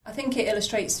it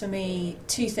illustrates for me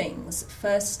two things.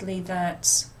 Firstly,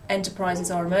 that enterprises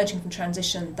are emerging from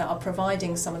transition that are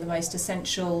providing some of the most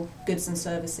essential goods and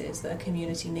services that a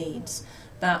community needs,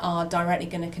 that are directly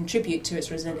going to contribute to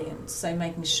its resilience. So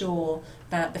making sure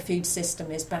that the food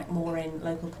system is back more in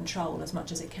local control as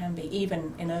much as it can be,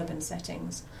 even in urban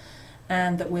settings.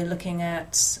 And that we're looking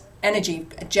at energy,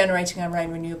 generating our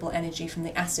own renewable energy from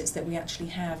the assets that we actually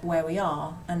have where we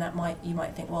are. And that you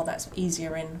might think, well, that's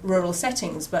easier in rural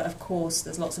settings, but of course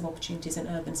there's lots of opportunities in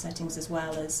urban settings as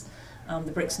well, as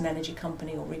the Brixton Energy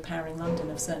Company or Repowering London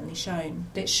have certainly shown.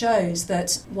 It shows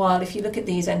that while if you look at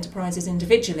these enterprises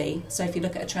individually, so if you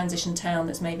look at a transition town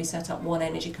that's maybe set up one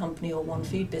energy company or one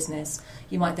food business,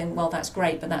 you might think, well, that's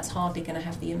great, but that's hardly going to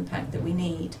have the impact that we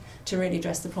need to really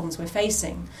address the problems we're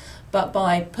facing. But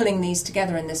by pulling these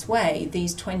together in this way,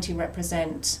 these 20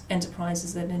 represent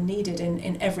enterprises that are needed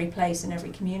in every place, in every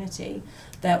community.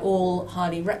 They're all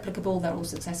highly replicable, they're all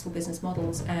successful business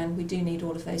models, and we do need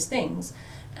all of those things.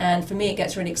 And for me, it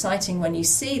gets really exciting when you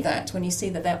see that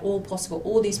they're all possible,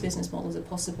 all these business models are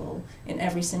possible in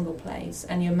every single place,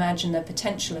 and you imagine the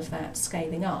potential of that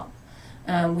scaling up.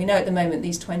 We know at the moment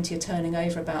these 20 are turning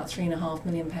over about £3.5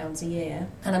 million a year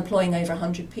and employing over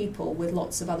 100 people with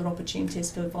lots of other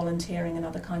opportunities for volunteering and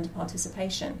other kind of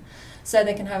participation. So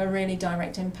they can have a really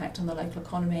direct impact on the local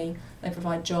economy, they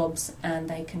provide jobs, and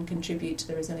they can contribute to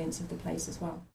the resilience of the place as well.